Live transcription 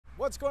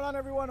What's going on,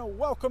 everyone?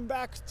 Welcome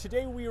back.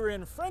 Today we are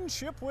in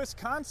Friendship,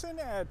 Wisconsin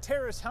at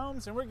Terrace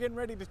Homes, and we're getting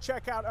ready to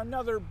check out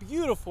another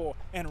beautiful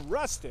and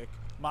rustic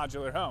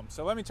modular home.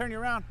 So let me turn you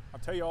around. I'll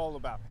tell you all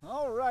about it.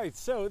 All right,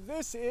 so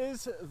this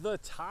is the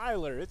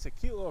Tyler. It's a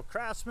cute little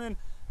Craftsman.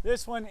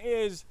 This one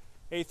is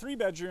a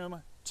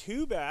 3-bedroom,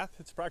 2-bath.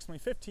 It's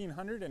approximately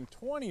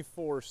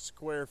 1,524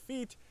 square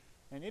feet,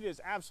 and it is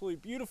absolutely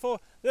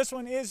beautiful. This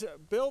one is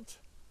built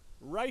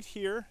right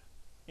here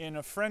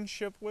in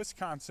Friendship,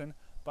 Wisconsin,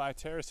 by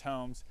Terrace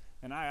Homes,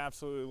 and I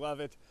absolutely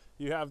love it.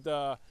 You have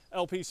the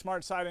LP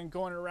smart siding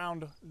going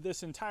around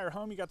this entire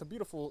home. You got the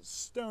beautiful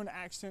stone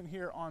accent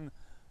here on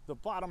the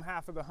bottom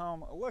half of the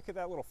home. Look at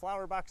that little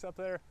flower box up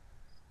there.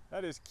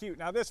 That is cute.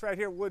 Now this right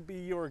here would be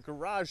your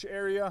garage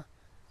area.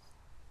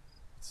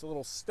 It's a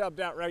little stubbed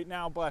out right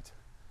now, but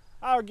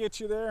I'll get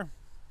you there.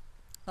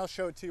 I'll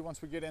show it to you once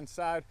we get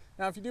inside.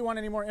 Now if you do want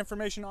any more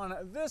information on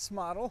this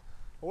model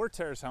or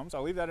Terrace Homes,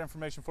 I'll leave that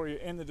information for you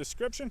in the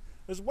description,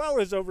 as well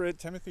as over at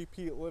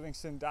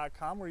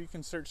timothyplivingston.com, where you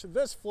can search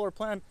this floor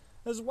plan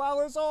as well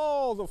as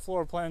all the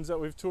floor plans that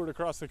we've toured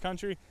across the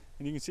country,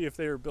 and you can see if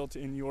they are built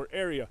in your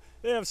area.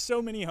 They have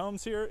so many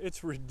homes here,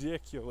 it's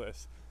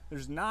ridiculous.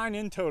 There's 9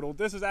 in total.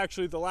 This is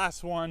actually the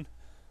last one.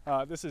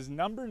 This is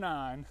number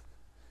 9,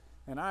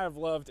 and I have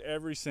loved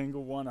every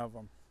single one of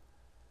them.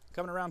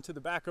 Coming around to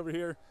the back over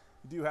here,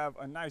 you do have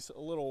a nice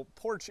little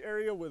porch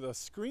area with a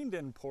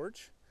screened-in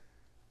porch.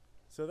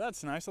 So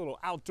that's nice, a little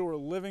outdoor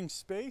living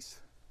space.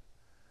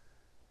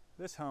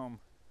 This home,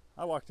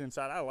 I walked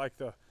inside, I like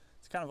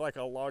it's kind of like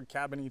a log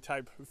cabin-y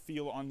type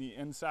feel on the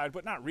inside,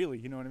 but not really,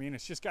 you know what I mean?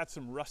 It's just got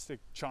some rustic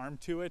charm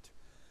to it.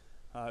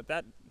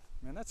 That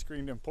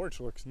screened-in porch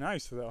looks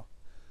nice though.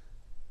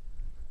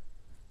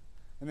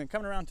 And then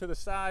coming around to the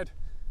side,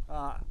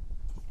 I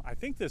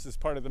think this is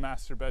part of the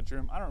master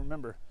bedroom, I don't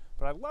remember,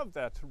 but I love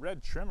that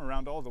red trim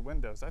around all the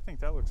windows. I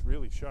think that looks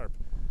really sharp.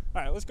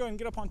 All right, let's go ahead and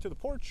get up onto the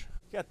porch.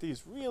 Got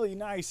these really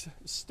nice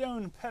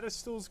stone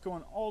pedestals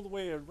going all the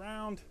way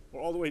around,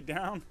 or all the way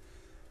down.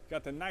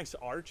 Got the nice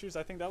arches,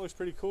 I think that looks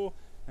pretty cool.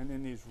 And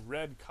then these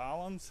red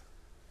columns.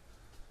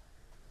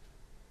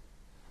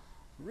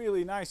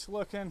 Really nice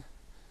looking.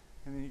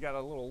 And then you got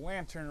a little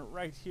lantern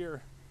right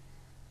here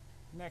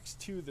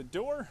next to the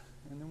door.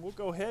 And then we'll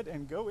go ahead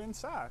and go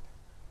inside.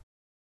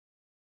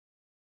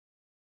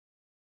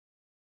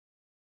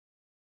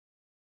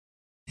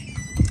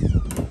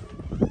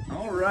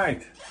 All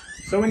right,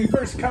 so when you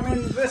first come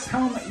into this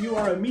home, you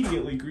are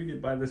immediately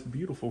greeted by this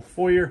beautiful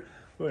foyer.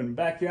 Go ahead and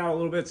back you out a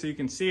little bit so you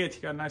can see it.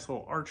 You got a nice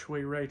little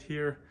archway right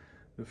here,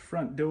 the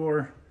front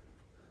door.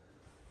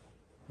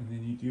 And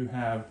then you do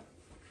have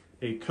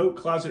a coat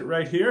closet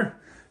right here.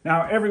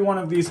 Now, every one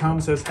of these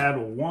homes has had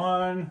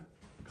one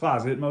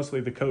closet,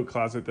 mostly the coat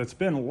closet, that's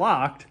been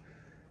locked.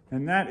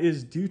 And that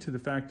is due to the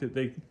fact that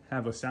they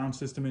have a sound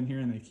system in here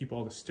and they keep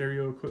all the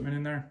stereo equipment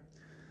in there.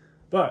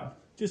 But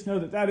just know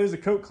that that is a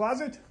coat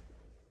closet.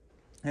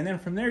 And then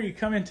from there you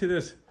come into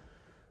this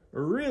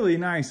really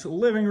nice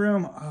living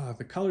room. Oh,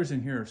 the colors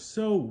in here are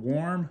so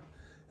warm.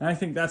 And I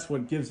think that's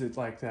what gives it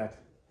like that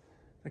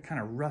kind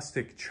of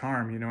rustic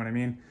charm, you know what I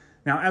mean?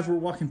 Now, as we're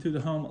walking through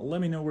the home,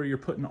 let me know where you're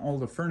putting all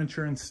the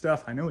furniture and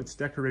stuff. I know it's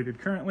decorated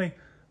currently,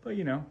 but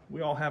you know, we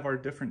all have our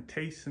different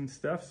tastes and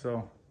stuff.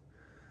 So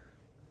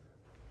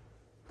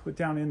put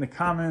down in the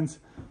comments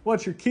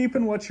what you're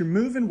keeping, what you're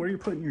moving, where you're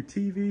putting your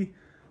TV.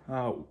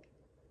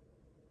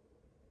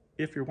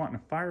 If you're wanting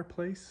a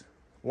fireplace.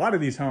 A lot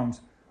of these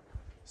homes,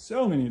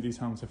 so many of these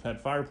homes have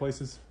had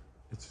fireplaces.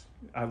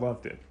 I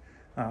loved it.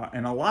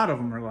 And a lot of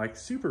them are like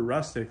super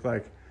rustic,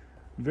 like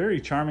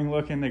very charming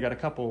looking. They got a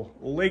couple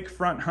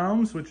lakefront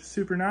homes, which is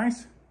super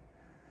nice.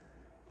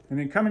 And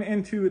then coming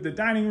into the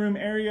dining room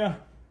area,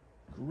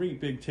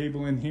 great big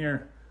table in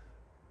here.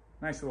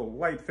 Nice little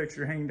light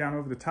fixture hanging down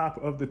over the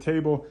top of the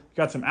table.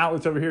 Got some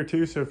outlets over here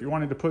too, so if you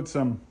wanted to put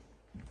some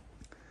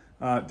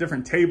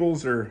different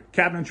tables or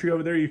cabinetry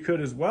over there, you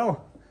could as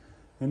well.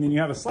 And then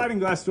you have a sliding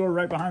glass door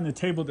right behind the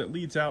table that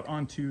leads out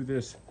onto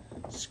this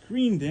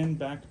screened in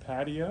back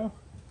patio.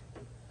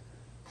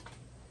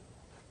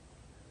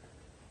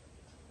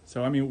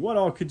 So, I mean, what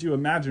all could you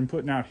imagine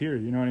putting out here?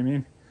 You know what I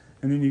mean?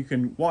 And then you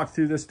can walk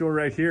through this door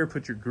right here,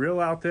 put your grill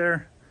out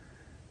there.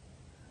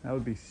 That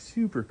would be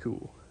super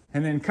cool.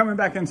 And then coming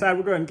back inside,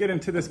 we'll go ahead and get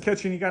into this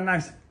kitchen. You got a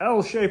nice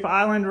L-shaped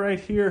island right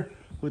here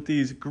with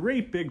these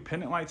great big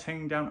pendant lights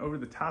hanging down over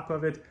the top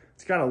of it.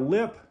 It's got a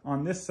lip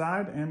on this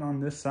side and on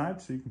this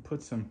side, so you can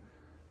put some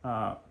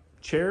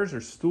chairs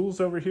or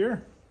stools over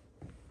here.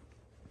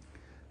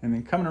 And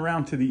then coming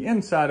around to the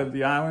inside of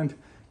the island,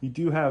 you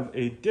do have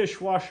a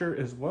dishwasher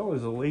as well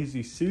as a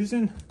Lazy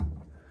Susan.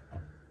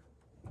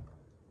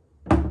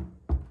 And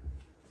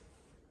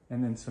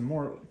then some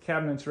more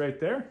cabinets right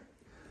there.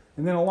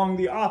 And then along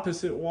the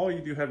opposite wall, you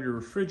do have your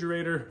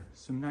refrigerator,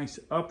 some nice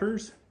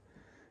uppers.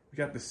 We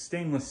got the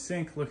stainless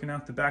sink looking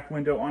out the back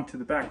window onto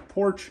the back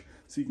porch,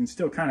 so you can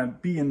still kind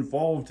of be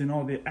involved in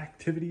all the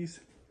activities.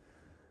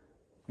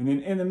 And then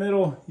in the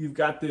middle, you've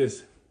got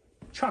this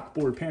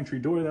chalkboard pantry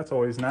door. That's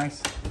always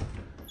nice.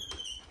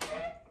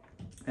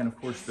 And of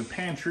course the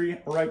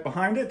pantry right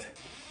behind it.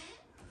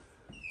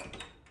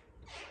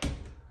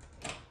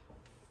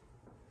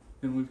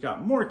 Then we've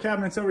got more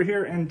cabinets over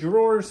here and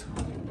drawers.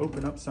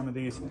 Open up some of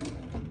these.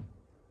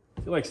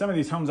 I feel like some of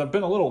these homes have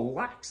been a little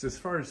lax as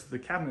far as the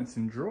cabinets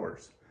and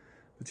drawers.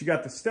 But you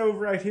got the stove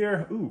right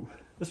here. Ooh,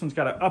 this one's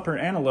got an upper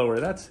and a lower.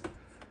 That's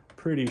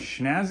pretty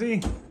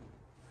snazzy.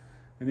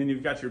 And then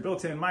you've got your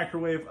built-in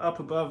microwave up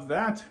above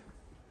that.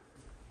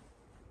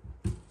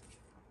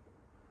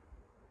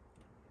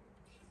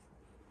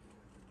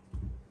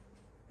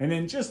 And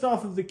then just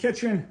off of the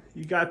kitchen,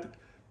 you got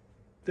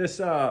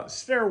this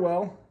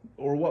stairwell,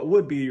 or what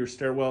would be your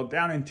stairwell,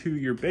 down into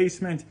your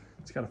basement.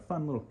 It's got a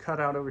fun little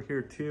cutout over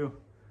here too.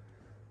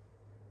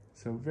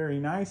 So very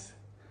nice.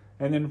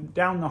 And then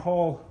down the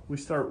hall, we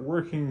start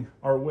working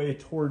our way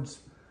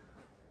towards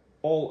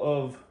all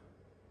of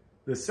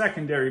the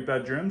secondary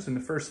bedrooms. And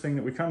the first thing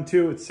that we come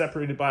to, it's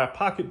separated by a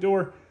pocket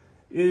door,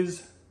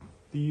 is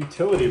the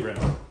utility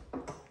room.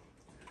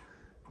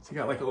 So you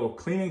got like a little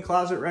cleaning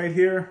closet right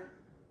here.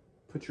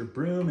 Put your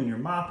broom and your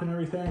mop and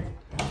everything.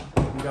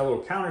 You got a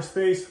little counter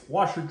space,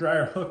 washer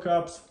dryer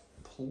hookups,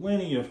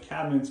 plenty of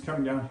cabinets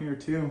coming down here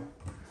too.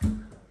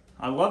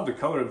 I love the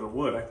color of the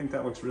wood. I think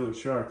that looks really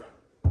sharp.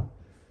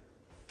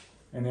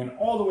 And then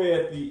all the way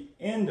at the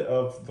end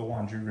of the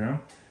laundry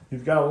room,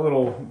 you've got a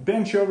little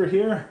bench over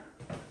here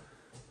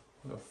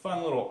with a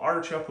fun little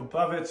arch up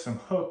above it, some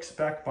hooks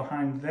back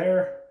behind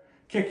there.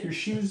 Kick your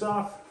shoes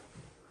off.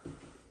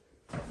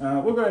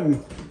 We'll go ahead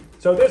and,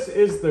 so this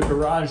is the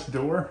garage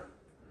door.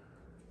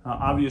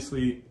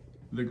 Obviously,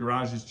 the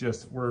garage is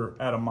just, we're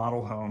at a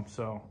model home,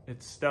 so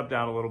it's stepped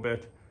out a little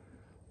bit.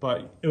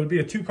 But it would be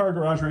a two-car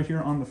garage right here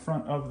on the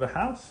front of the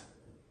house.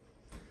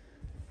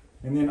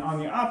 And then on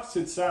the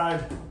opposite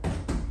side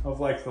of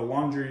like the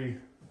laundry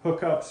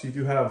hookups, you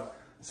do have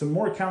some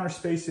more counter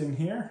space in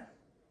here.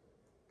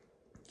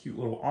 Cute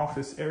little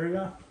office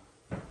area.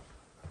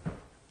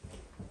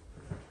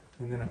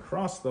 And then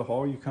across the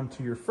hall, you come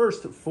to your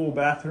first full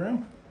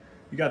bathroom.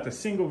 You got the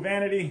single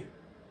vanity,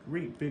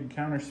 great big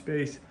counter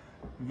space,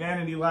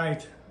 vanity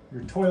light,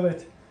 your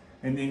toilet,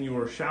 and then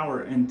your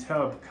shower and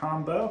tub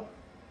combo.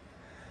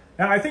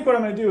 Now I think what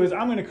I'm gonna do is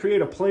I'm gonna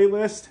create a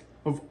playlist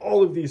of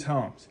all of these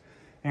homes.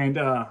 And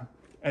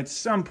at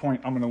some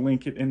point I'm gonna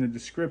link it in the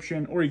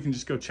description, or you can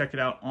just go check it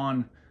out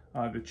on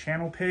the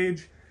channel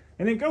page.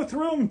 And then go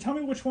through them and tell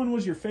me which one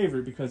was your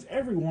favorite, because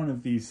every one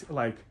of these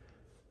like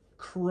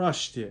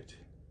crushed it.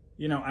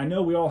 You know, I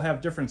know we all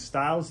have different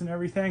styles and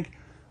everything,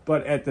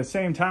 but at the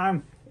same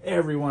time,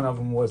 every one of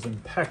them was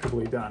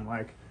impeccably done.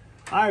 Like,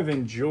 I've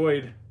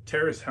enjoyed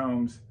Terrace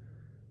Homes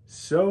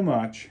so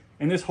much,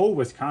 and this whole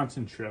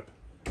Wisconsin trip,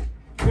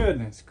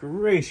 goodness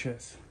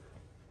gracious.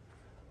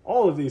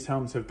 All of these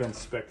homes have been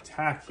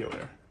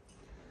spectacular.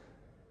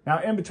 Now,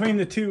 in between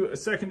the two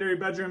secondary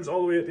bedrooms,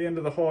 all the way at the end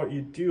of the hall,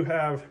 you do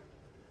have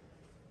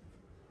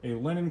a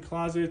linen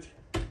closet.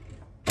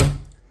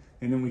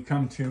 And then we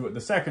come to the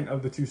second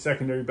of the two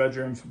secondary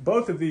bedrooms.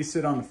 Both of these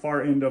sit on the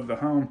far end of the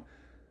home.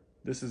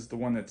 This is the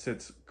one that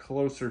sits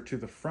closer to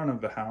the front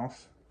of the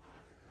house.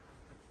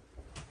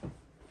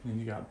 And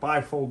you got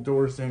bifold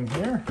doors in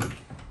here.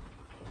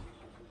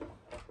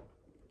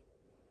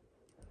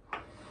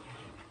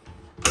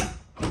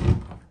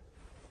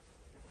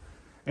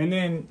 And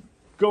then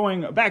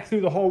going back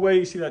through the hallway,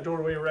 you see that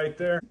doorway right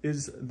there,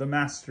 is the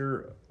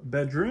master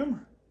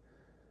bedroom.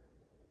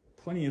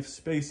 Plenty of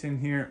space in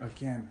here.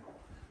 Again,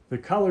 the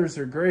colors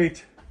are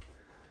great.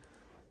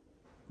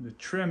 The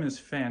trim is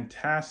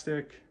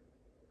fantastic.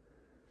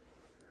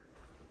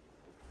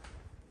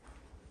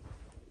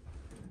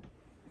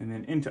 And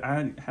then into,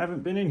 I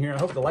haven't been in here. I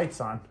hope the light's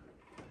on.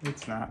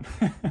 It's not.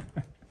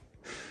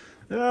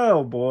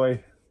 Oh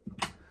boy.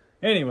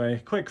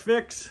 Anyway, quick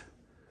fix.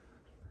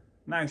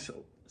 Nice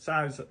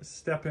size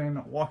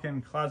step-in,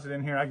 walk-in closet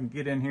in here. I can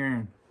get in here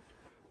and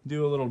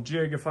do a little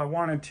jig if I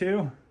wanted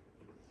to.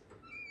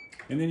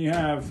 And then you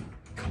have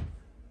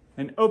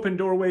an open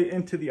doorway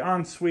into the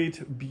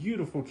ensuite.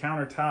 Beautiful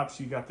countertops.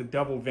 You got the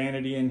double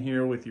vanity in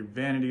here with your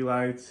vanity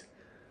lights.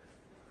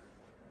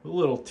 A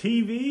little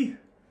TV.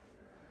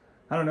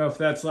 I don't know if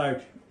that's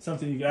like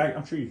something you could,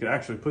 I'm sure you could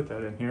actually put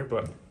that in here,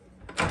 but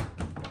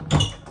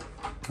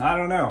I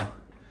don't know.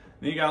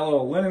 Then you got a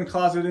little linen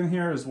closet in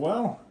here as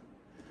well.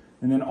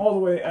 And then all the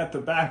way at the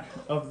back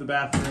of the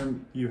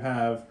bathroom, you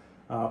have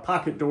a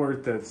pocket door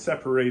that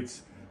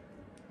separates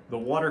the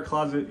water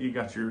closet. You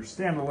got your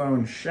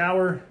standalone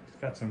shower. It's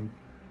got some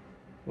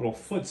little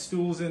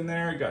footstools in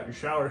there. You got your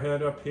shower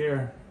head up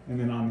here. And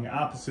then on the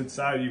opposite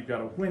side, you've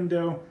got a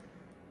window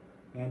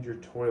and your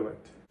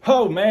toilet.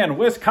 Oh man,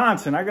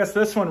 Wisconsin. I guess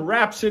this one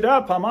wraps it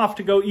up. I'm off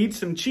to go eat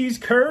some cheese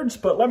curds,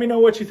 but let me know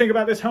what you think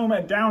about this home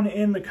down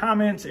in the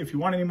comments. If you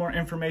want any more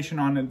information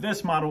on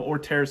this model or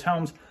Terrace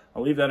Homes,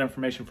 I'll leave that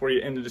information for you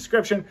in the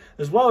description,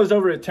 as well as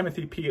over at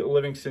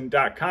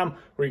timothyplivingston.com,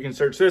 where you can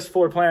search this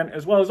floor plan,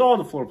 as well as all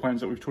the floor plans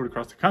that we've toured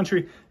across the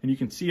country, and you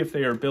can see if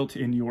they are built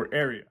in your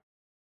area.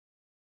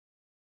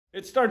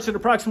 It starts at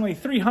approximately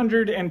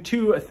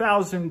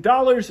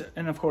 $302,000,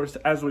 and of course,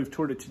 as we've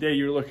toured it today,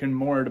 you're looking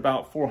more at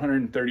about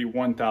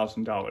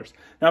 $431,000.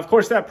 Now, of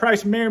course, that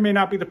price may or may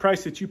not be the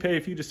price that you pay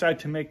if you decide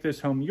to make this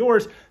home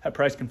yours. That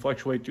price can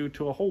fluctuate due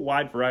to a whole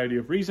wide variety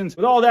of reasons.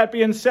 With all that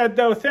being said,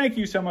 though, thank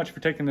you so much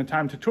for taking the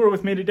time to tour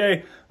with me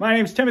today. My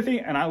name's Timothy,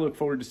 and I look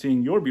forward to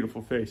seeing your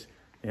beautiful face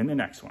in the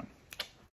next one.